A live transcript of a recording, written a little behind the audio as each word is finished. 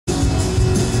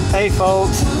Hey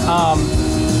folks,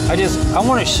 I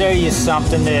want to show you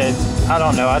something that, I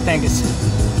don't know, I think it's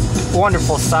a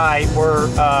wonderful sight. We're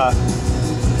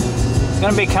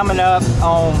going to be coming up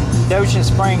on the Ocean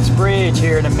Springs Bridge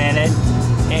here in a minute,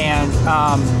 and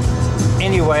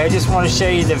anyway, I just want to show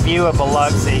you the view of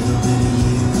Biloxi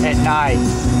at night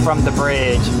from the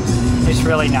bridge. It's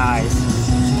really nice.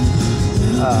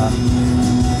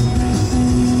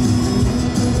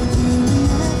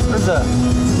 There's a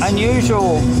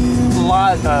unusual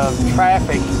lot of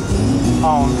traffic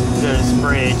on this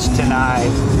bridge tonight,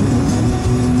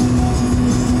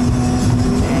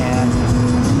 and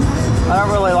I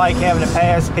don't really like having to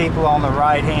pass people on the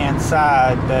right hand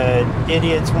side, but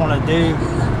idiots want to do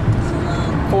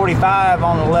 45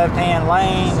 on the left hand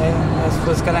lane. That's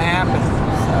what's going to happen.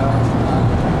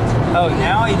 So, oh,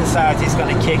 now he decides he's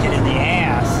going to kick it in the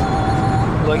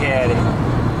ass. Look at it.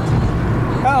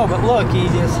 Oh, but look, he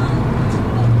just...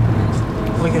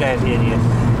 Look at that idiot.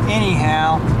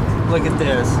 Anyhow, look at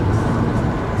this.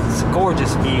 It's a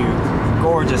gorgeous view.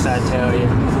 Gorgeous, I tell you.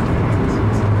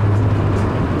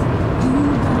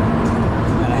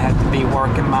 I'm going to have to be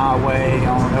working my way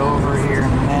on over here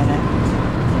in a minute.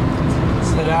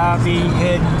 But I'll be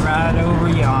heading right over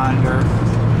yonder.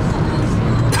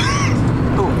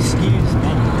 Oh, excuse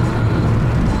me.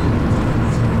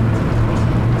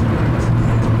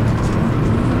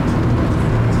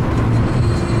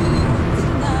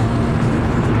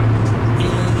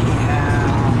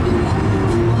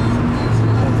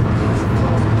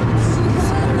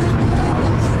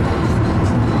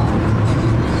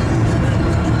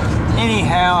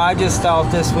 Anyhow, I just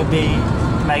thought this would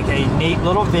make a neat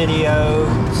little video,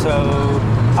 so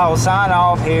I'll sign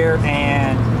off here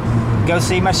and go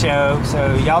see my show.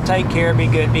 So y'all take care, be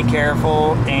good, be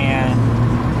careful, and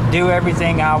do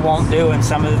everything I won't do and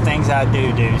some of the things I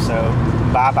do. So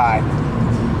bye bye.